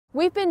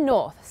We've been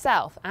north,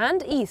 south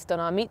and east on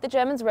our Meet the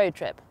Germans road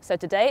trip, so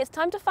today it's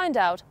time to find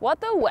out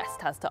what the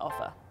West has to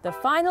offer. The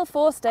final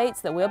 4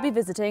 states that we'll be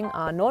visiting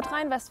are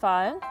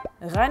Nordrhein-Westfalen,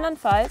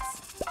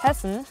 Rheinland-Pfalz,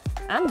 Hessen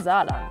and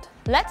Saarland.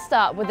 Let's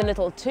start with a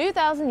little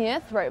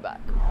 2,000-year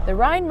throwback. The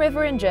Rhine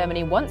River in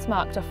Germany once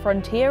marked a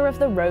frontier of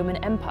the Roman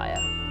Empire.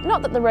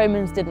 Not that the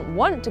Romans didn't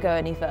want to go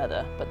any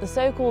further, but the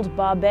so-called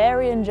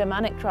barbarian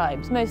Germanic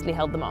tribes mostly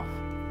held them off.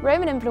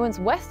 Roman influence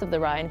west of the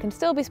Rhine can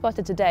still be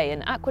spotted today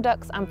in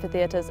aqueducts,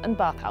 amphitheatres and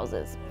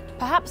bathhouses.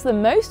 Perhaps the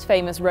most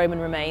famous Roman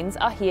remains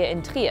are here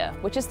in Trier,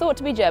 which is thought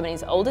to be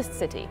Germany's oldest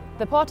city.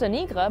 The Porta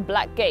Nigra,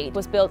 Black Gate,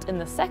 was built in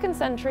the 2nd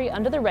century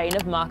under the reign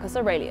of Marcus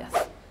Aurelius.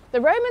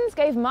 The Romans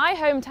gave my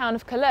hometown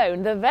of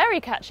Cologne the very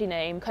catchy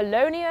name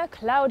Colonia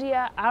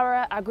Claudia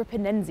Ara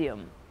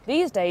Agrippinensium.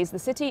 These days, the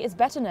city is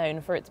better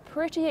known for its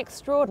pretty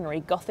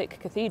extraordinary Gothic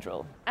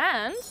cathedral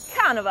and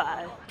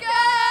Karneval.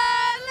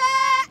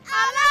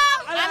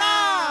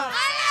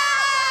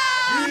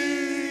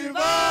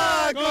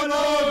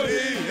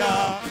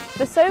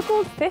 The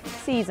so-called 5th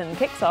season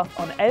kicks off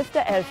on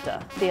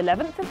 11.11, the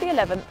 11th of the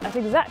 11th at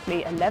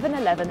exactly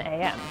 11:11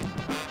 a.m.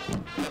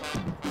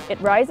 It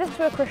rises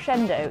to a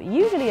crescendo,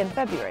 usually in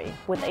February,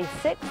 with a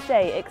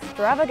 6-day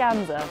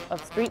extravaganza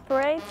of street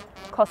parades,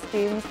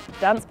 costumes,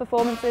 dance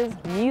performances,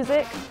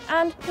 music,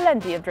 and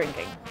plenty of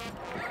drinking.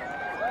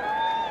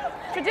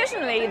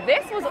 Traditionally,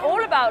 this was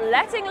all about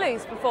letting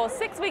loose before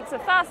 6 weeks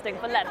of fasting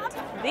for Lent.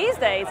 These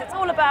days, it's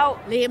all about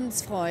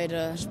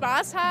Lebensfreude.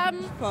 Spaß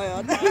haben.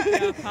 Feiern.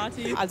 Ja,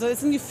 Party. Also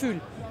ist ein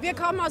Gefühl. Wir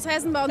kommen aus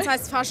Hessen, bei uns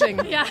heißt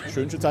Fasching. Ja.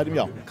 Schönste Zeit im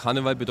Jahr.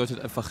 Karneval bedeutet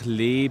einfach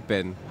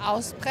Leben.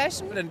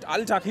 Ausbrechen. Den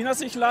Alltag hinter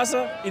sich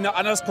lassen, in ein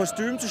anderes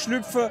Kostüm zu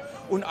schlüpfen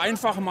und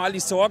einfach mal die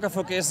Sorge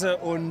vergessen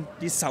und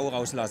die Sau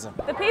rauslassen.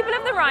 the people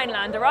of the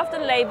Rhineland are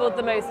often labelled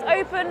the most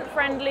open,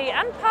 friendly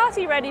and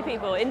party-ready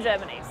people in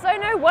Germany. So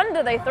no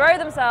wonder they throw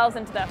themselves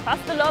into their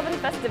Fastelovn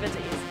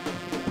festivities.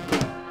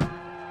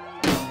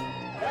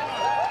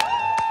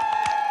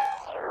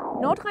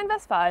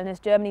 Nordrhein-Westfalen is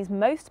Germany's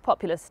most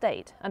populous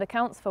state and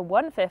accounts for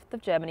 1/5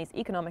 of Germany's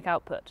economic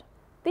output.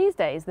 These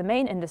days, the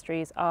main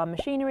industries are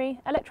machinery,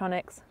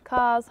 electronics,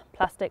 cars,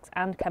 plastics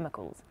and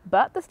chemicals.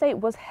 But the state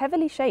was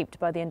heavily shaped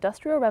by the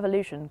Industrial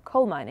Revolution,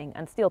 coal mining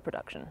and steel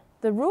production.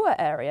 The Ruhr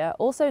area,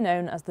 also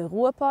known as the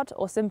Ruhrpott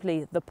or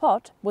simply the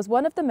Pott, was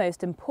one of the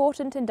most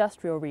important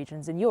industrial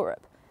regions in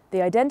Europe.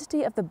 The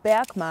identity of the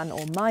Bergmann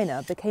or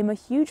miner became a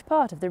huge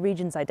part of the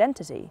region's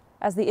identity.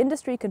 As the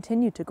industry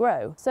continued to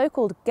grow,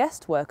 so-called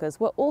guest workers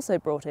were also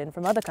brought in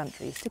from other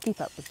countries to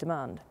keep up with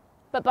demand.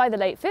 But by the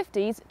late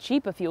 50s,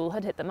 cheaper fuel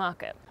had hit the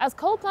market. As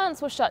coal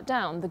plants were shut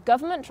down, the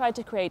government tried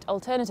to create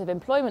alternative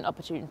employment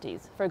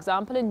opportunities, for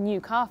example in new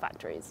car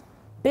factories.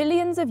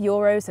 Billions of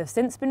euros have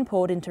since been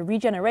poured into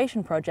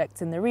regeneration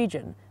projects in the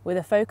region, with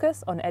a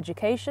focus on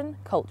education,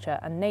 culture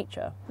and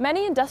nature.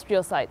 Many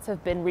industrial sites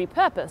have been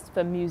repurposed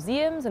for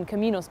museums and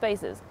communal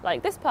spaces,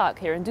 like this park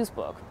here in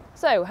Duisburg.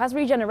 So, has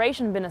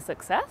regeneration been a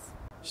success?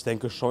 Ich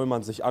denke schon, wenn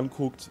man sich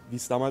anguckt, wie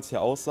es damals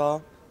hier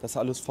aussah, dass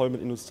alles voll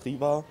mit Industrie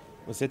war,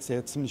 was jetzt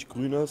ja ziemlich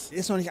grün ist.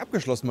 Ist noch nicht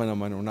abgeschlossen meiner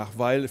Meinung nach,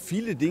 weil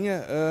viele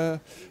Dinge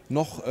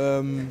noch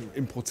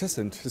im Prozess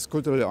sind. Das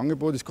kulturelle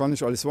Angebot, ich kann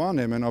nicht alles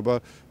wahrnehmen,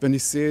 aber wenn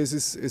ich sehe, es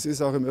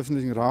ist auch im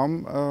öffentlichen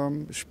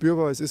Raum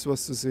spürbar, es ist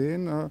was zu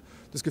sehen,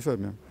 das gefällt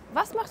mir.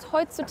 Was macht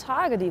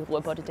heutzutage die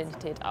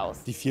Ruhrpott-Identität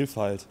aus? Die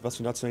Vielfalt, was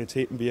für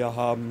Nationalitäten wir hier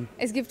haben.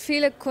 Es gibt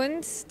viele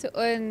Kunst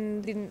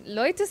und die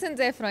Leute sind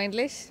sehr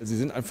freundlich. Sie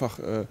sind einfach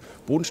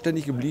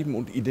bodenständig geblieben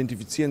und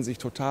identifizieren sich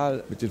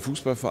total mit den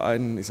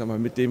Fußballvereinen, ich sag mal,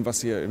 mit dem,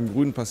 was hier im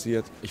Grünen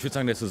passiert. Ich würde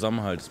sagen, der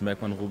Zusammenhalt, das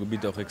merkt man im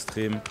Ruhrgebiet auch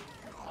extrem.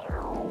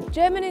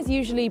 German is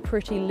usually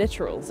pretty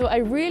literal, so I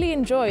really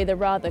enjoy the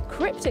rather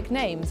cryptic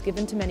names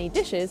given to many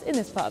dishes in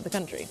this part of the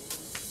country.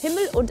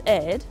 Himmel und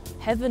Erd,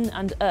 heaven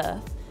and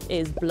earth,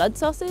 is blood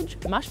sausage,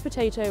 mashed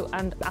potato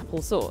and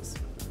apple sauce.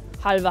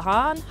 Halve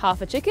Hahn,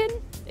 half a chicken,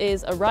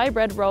 is a rye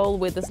bread roll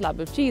with a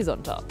slab of cheese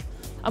on top.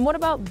 And what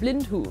about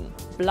Blindhuhn,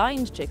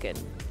 blind chicken?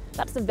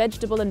 That's a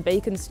vegetable and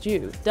bacon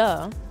stew,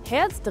 duh.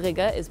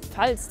 Herzdrigger is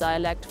Pfalz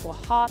dialect for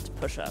heart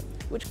pusher,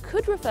 which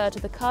could refer to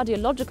the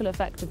cardiological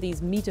effect of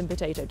these meat and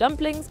potato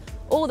dumplings,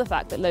 or the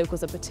fact that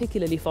locals are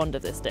particularly fond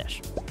of this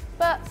dish.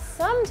 But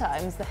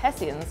sometimes the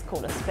Hessians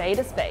call a spade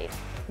a spade.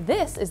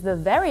 This is the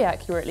very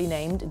accurately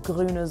named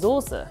Grüne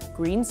Soße,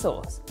 green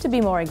sauce. To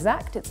be more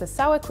exact, it's a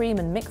sour cream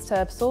and mixed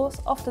herb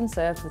sauce, often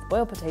served with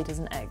boiled potatoes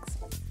and eggs.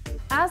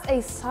 As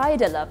a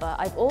cider lover,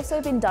 I've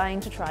also been dying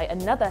to try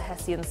another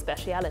Hessian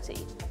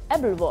speciality,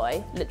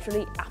 Ebbelwoi,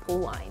 literally apple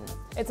wine.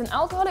 It's an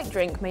alcoholic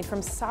drink made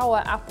from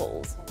sour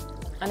apples,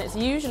 and it's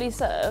usually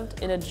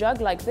served in a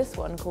jug like this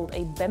one called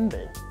a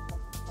Bembel.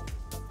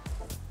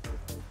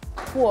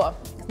 Whoa,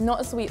 it's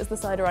not as sweet as the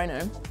cider I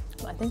know.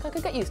 I think I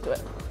could get used to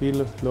it.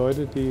 Viele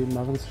Leute, die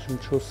machen sich einen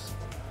Schuss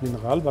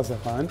Mineralwasser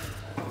rein,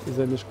 ist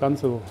ja nicht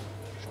ganz so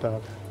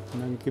stark.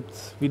 Und dann gibt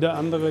es wieder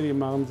andere, die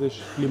machen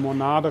sich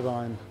Limonade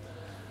rein.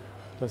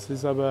 Das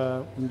ist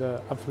aber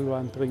unter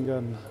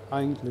Apfelweintrinkern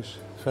eigentlich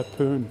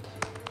verpönt.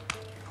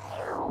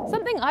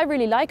 Something I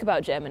really like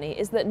about Germany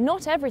is that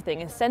not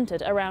everything is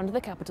centred around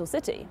the capital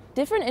city.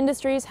 Different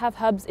industries have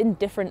hubs in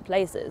different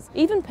places.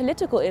 Even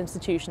political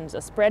institutions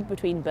are spread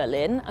between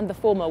Berlin and the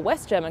former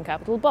West German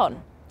capital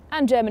Bonn.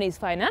 And Germany's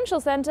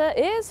financial centre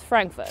is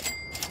Frankfurt.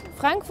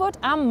 Frankfurt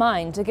am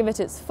Main, to give it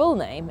its full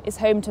name, is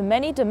home to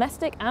many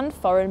domestic and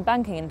foreign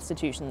banking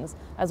institutions,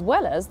 as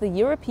well as the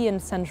European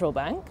Central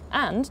Bank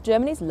and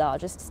Germany's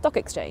largest stock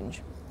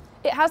exchange.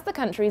 It has the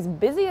country's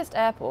busiest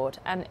airport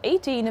and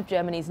 18 of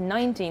Germany's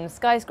 19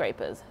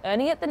 skyscrapers,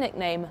 earning it the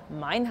nickname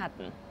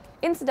Manhattan.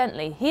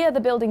 Incidentally, here the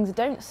buildings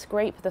don't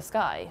scrape the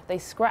sky, they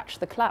scratch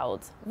the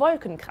clouds,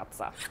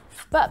 Wolkenkratzer.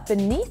 But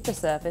beneath the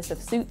surface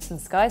of suits and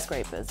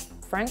skyscrapers,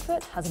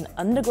 Frankfurt has an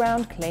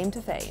underground claim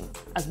to fame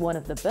as one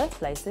of the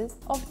birthplaces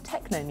of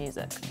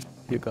Techno-Music.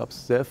 Hier gab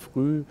es sehr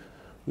früh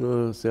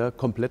eine sehr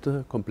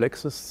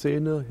komplexe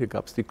Szene. Hier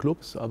gab es die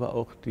Clubs, aber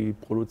auch die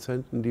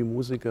Produzenten, die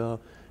Musiker,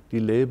 die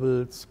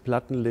Labels,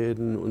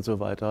 Plattenläden und so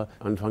weiter.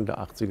 Anfang der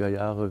 80er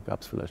Jahre gab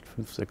es vielleicht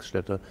 5, 6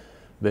 Städte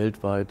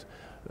weltweit,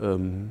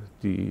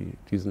 die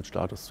diesen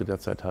Status zu der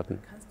Zeit hatten.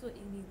 Kannst du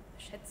irgendwie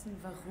schätzen,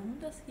 warum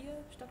das hier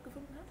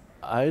stattgefunden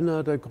hat?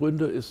 Einer der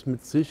Gründe ist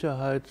mit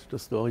Sicherheit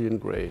das Dorian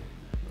Gray.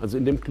 Also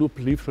in dem Club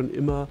lief schon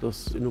immer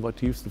das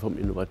Innovativste vom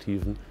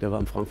Innovativen. Der war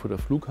am Frankfurter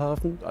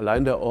Flughafen.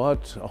 Allein der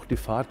Ort, auch die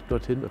Fahrt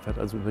dorthin, er fährt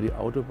also über die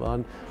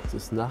Autobahn. Es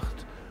ist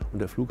Nacht und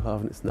der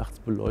Flughafen ist nachts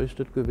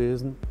beleuchtet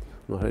gewesen.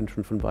 Man hat ihn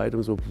schon von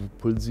weitem so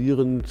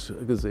pulsierend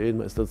gesehen.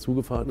 Man ist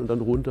dazugefahren und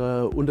dann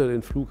runter unter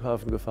den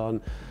Flughafen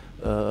gefahren.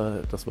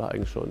 Das war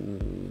eigentlich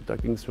schon, da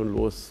ging es schon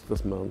los,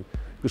 dass man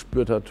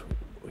gespürt hat,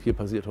 hier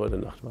passiert heute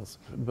Nacht was.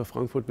 Über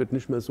Frankfurt wird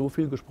nicht mehr so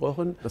viel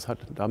gesprochen. Das hat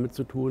damit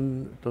zu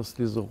tun, dass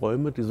diese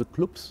Räume, diese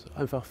Clubs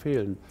einfach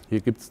fehlen. Hier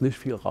gibt es nicht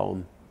viel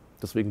Raum.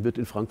 Deswegen wird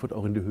in Frankfurt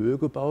auch in die Höhe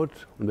gebaut.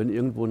 Und wenn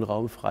irgendwo ein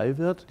Raum frei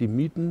wird, die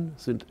Mieten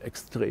sind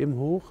extrem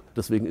hoch.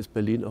 Deswegen ist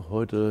Berlin auch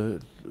heute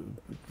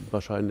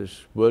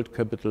wahrscheinlich World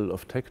Capital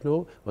of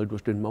Techno, weil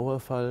durch den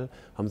Mauerfall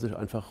haben sich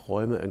einfach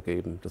Räume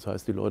ergeben. Das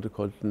heißt, die Leute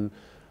konnten,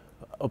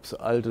 ob es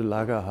alte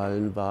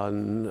Lagerhallen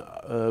waren,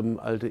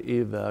 alte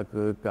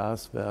E-Werke,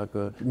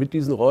 Gaswerke. Mit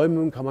diesen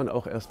Räumen kann man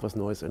auch erst was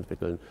Neues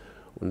entwickeln.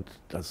 Und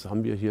das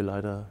haben wir hier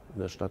leider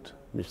in der Stadt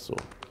nicht so.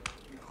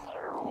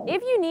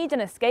 If you need an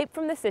escape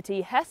from the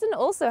city, Hessen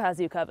also has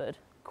you covered,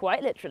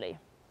 quite literally.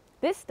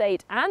 This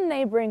state and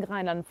neighbouring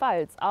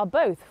Rheinland-Pfalz are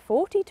both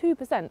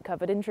 42%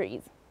 covered in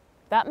trees.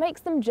 That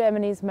makes them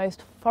Germany's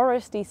most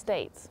foresty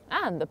states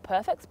and the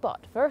perfect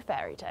spot for a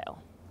fairy tale.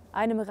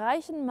 Einem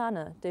reichen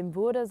Manne, dem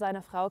wurde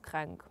seine Frau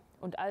krank,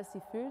 und als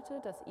sie fühlte,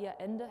 dass ihr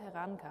Ende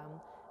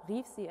herankam,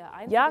 rief sie ihr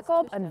einziges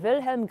Jakob and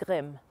Wilhelm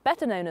Grimm,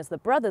 better known as the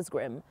Brothers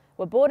Grimm,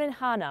 were born in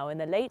Hanau in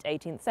the late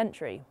 18th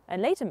century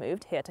and later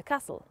moved here to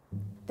Kassel.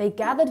 They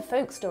gathered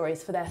folk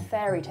stories for their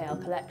fairy tale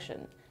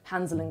collection.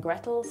 Hansel and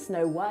Gretel,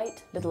 Snow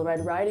White, Little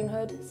Red Riding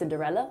Hood,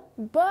 Cinderella.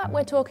 But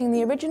we're talking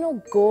the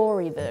original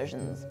gory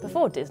versions,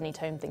 before Disney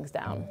toned things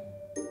down.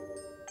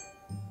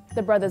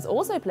 The brothers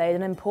also played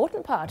an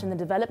important part in the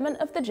development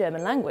of the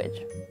German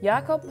language.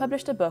 Jakob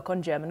published a book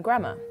on German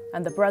grammar,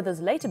 and the brothers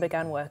later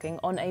began working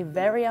on a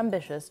very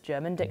ambitious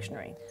German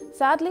dictionary.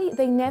 Sadly,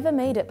 they never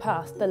made it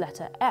past the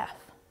letter F.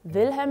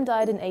 Wilhelm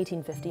died in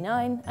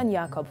 1859 and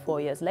Jakob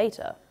 4 years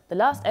later. The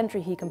last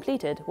entry he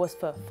completed was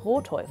for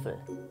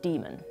Frohteufel,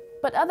 demon.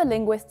 But other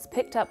linguists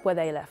picked up where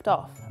they left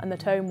off, and the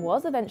tome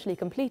was eventually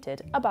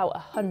completed about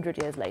 100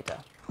 years later.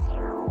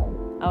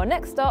 Our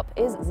next stop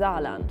is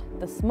Saarland,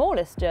 the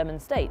smallest German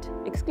state,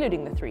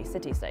 excluding the 3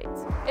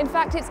 city-states. In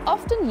fact, it's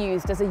often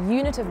used as a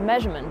unit of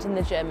measurement in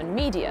the German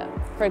media.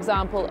 For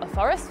example, a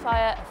forest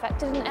fire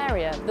affected an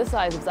area the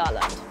size of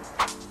Saarland.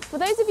 For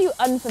those of you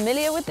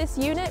unfamiliar with this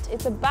unit,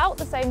 it's about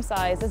the same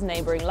size as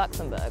neighbouring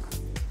Luxembourg.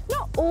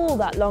 Not all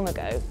that long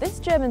ago, this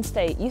German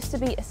state used to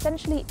be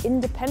essentially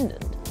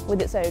independent,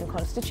 with its own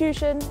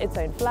constitution, its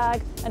own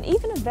flag, and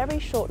even a very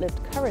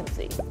short-lived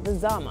currency, the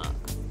Saarmark.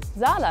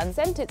 Saarland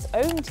sent its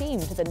own team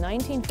to the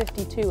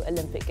 1952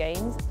 Olympic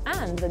Games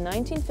and the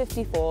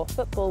 1954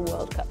 Football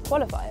World Cup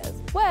qualifiers,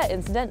 where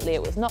incidentally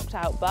it was knocked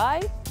out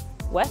by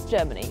West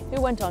Germany, who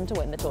went on to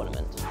win the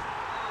tournament.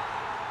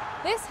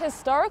 This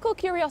historical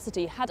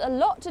curiosity had a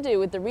lot to do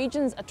with the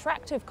region's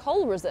attractive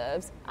coal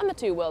reserves and the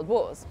 2 world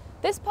wars.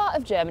 This part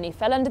of Germany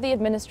fell under the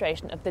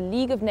administration of the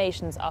League of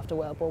Nations after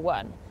World War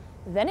I.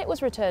 Then it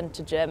was returned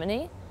to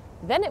Germany.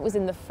 Then it was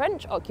in the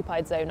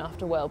French-occupied zone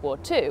after World War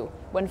II,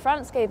 when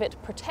France gave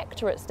it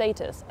protectorate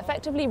status,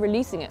 effectively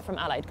releasing it from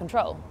Allied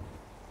control.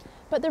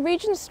 But the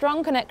region's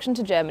strong connection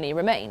to Germany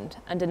remained,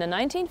 and in a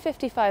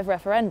 1955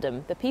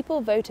 referendum, the people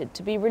voted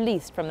to be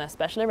released from their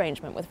special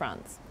arrangement with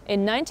France.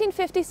 In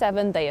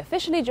 1957, they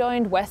officially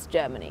joined West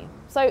Germany.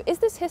 So is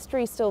this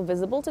history still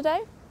visible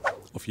today?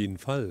 Auf jeden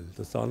Fall.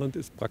 Das Saarland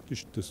ist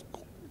praktisch das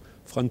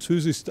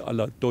französischste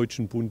aller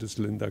deutschen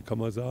Bundesländer, kann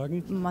man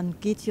sagen. Man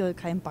geht hier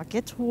kein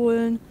Baguette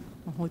holen,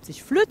 man holt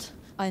sich Flöt,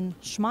 ein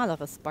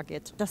schmaleres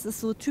Baguette. Das ist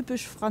so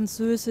typisch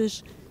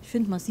französisch. Ich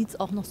finde, man sieht es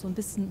auch noch so ein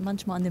bisschen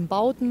manchmal an den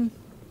Bauten.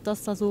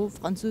 dass da so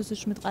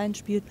Französisch mit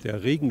reinspielt.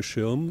 Der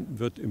Regenschirm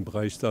wird im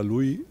Bereich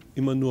Saarlouis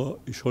immer nur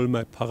ich hol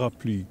mein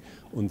Parapluie.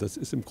 Und das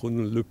ist im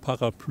Grunde le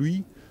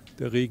Parapluie,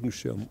 der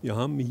Regenschirm. Wir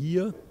haben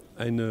hier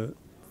eine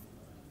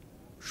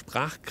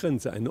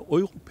Sprachgrenze, eine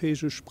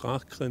europäische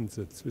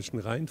Sprachgrenze zwischen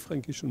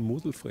Rheinfränkisch und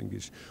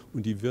Moselfränkisch.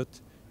 Und die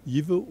wird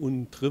Jive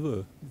und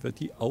Trive, wird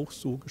die auch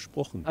so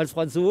gesprochen. Als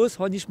Franzose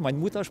hatte ich, meine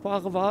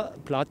Muttersprache war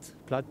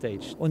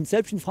Plattdeutsch. Und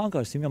selbst in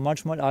Frankreich sind wir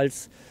manchmal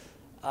als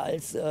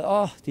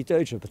die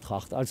Deutsche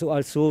betrachtet, also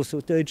als so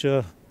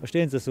Deutsche,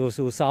 verstehen Sie,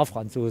 so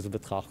Saarfranzose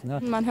betrachtet.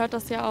 Ne? Man hört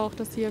das ja auch,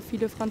 dass hier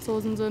viele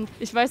Franzosen sind.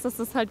 Ich weiß, dass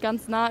das halt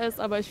ganz nah ist,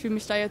 aber ich fühle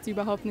mich da jetzt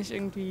überhaupt nicht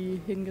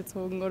irgendwie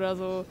hingezogen oder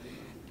so,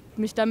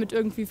 mich damit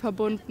irgendwie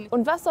verbunden.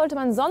 Und was sollte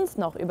man sonst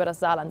noch über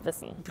das Saarland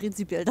wissen?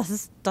 Prinzipiell, dass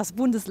es das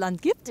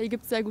Bundesland gibt. Hier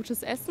gibt es sehr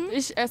gutes Essen.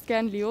 Ich esse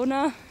gern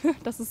Liona,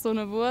 das ist so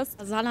eine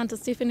Wurst. Saarland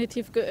ist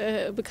definitiv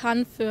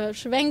bekannt für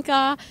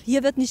Schwenker.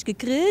 Hier wird nicht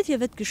gegrillt, hier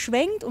wird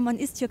geschwenkt und man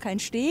isst hier kein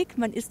Steak,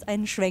 man isst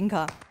einen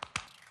Schwenker.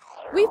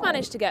 We've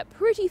managed to get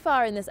pretty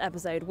far in this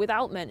episode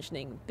without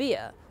mentioning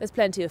beer. There's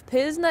plenty of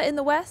Pilsner in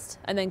the west,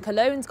 and then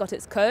Cologne's got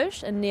its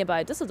Kölsch, and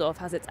nearby Düsseldorf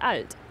has its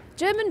Alt.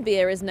 German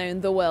beer is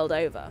known the world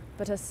over,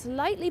 but a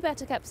slightly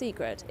better kept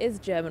secret is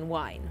German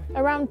wine.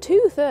 Around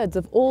 2/3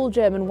 of all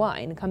German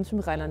wine comes from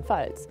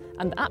Rheinland-Pfalz,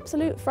 and the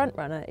absolute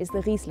frontrunner is the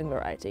Riesling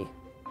variety.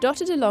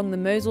 Dotted along the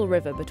Mosel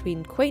River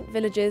between quaint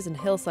villages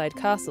and hillside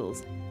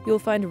castles, you'll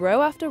find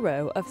row after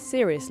row of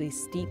seriously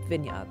steep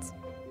vineyards.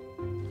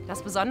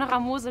 Das Besondere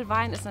am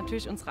Moselwein ist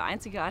natürlich unsere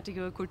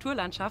einzigartige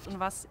Kulturlandschaft und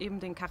was eben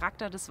den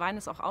Charakter des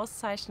Weines auch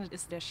auszeichnet,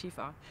 ist der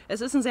Schiefer.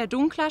 Es ist ein sehr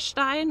dunkler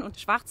Stein und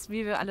schwarz,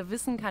 wie wir alle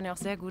wissen, kann ja auch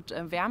sehr gut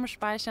Wärme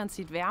speichern,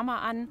 zieht Wärme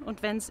an.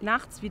 Und wenn es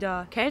nachts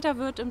wieder kälter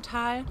wird im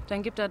Tal,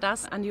 dann gibt er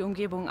das an die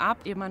Umgebung ab,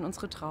 eben an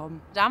unsere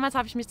Trauben. Damals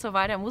habe ich mich zur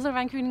Wahl der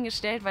Moselweinkönigin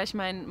gestellt, weil ich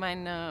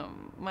meine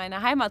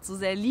Heimat so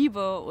sehr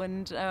liebe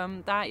und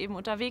da eben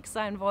unterwegs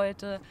sein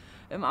wollte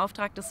im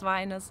Auftrag des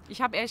Weines.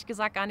 Ich habe ehrlich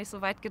gesagt gar nicht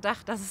so weit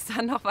gedacht, dass es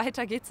dann noch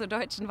weitergeht zur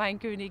deutschen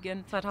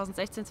Weinkönigin.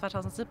 2016,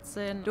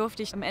 2017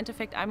 durfte ich im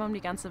Endeffekt einmal um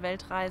die ganze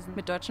Welt reisen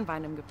mit deutschen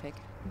Wein im Gepäck.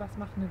 Was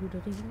macht eine gute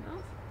Riesling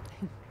aus?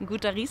 Ein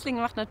guter Riesling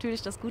macht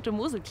natürlich das gute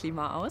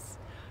Moselklima aus.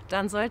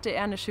 Dann sollte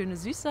er eine schöne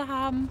Süße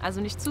haben,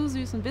 also nicht zu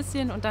süß, ein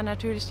bisschen. Und dann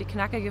natürlich die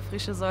knackige,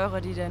 frische Säure,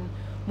 die den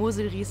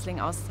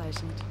Moselriesling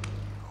auszeichnet.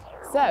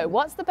 So,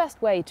 what's the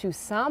best way to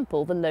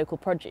sample the local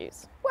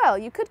produce? Well,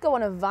 you could go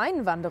on a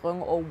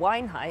Weinwanderung or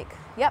wine hike.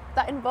 Yep,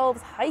 that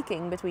involves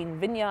hiking between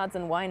vineyards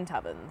and wine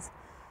taverns.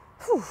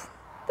 Whew.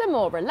 The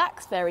more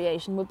relaxed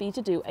variation would be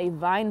to do a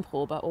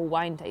Weinprobe or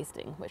wine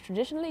tasting, which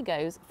traditionally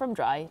goes from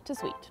dry to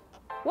sweet.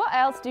 What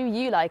else do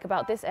you like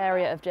about this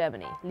area of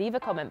Germany? Leave a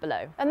comment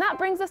below. And that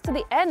brings us to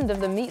the end of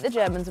the Meet the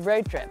Germans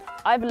road trip.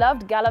 I've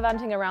loved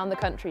gallivanting around the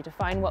country to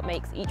find what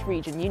makes each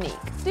region unique.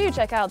 Do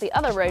check out the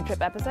other road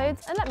trip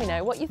episodes and let me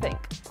know what you think.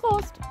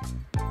 Prost!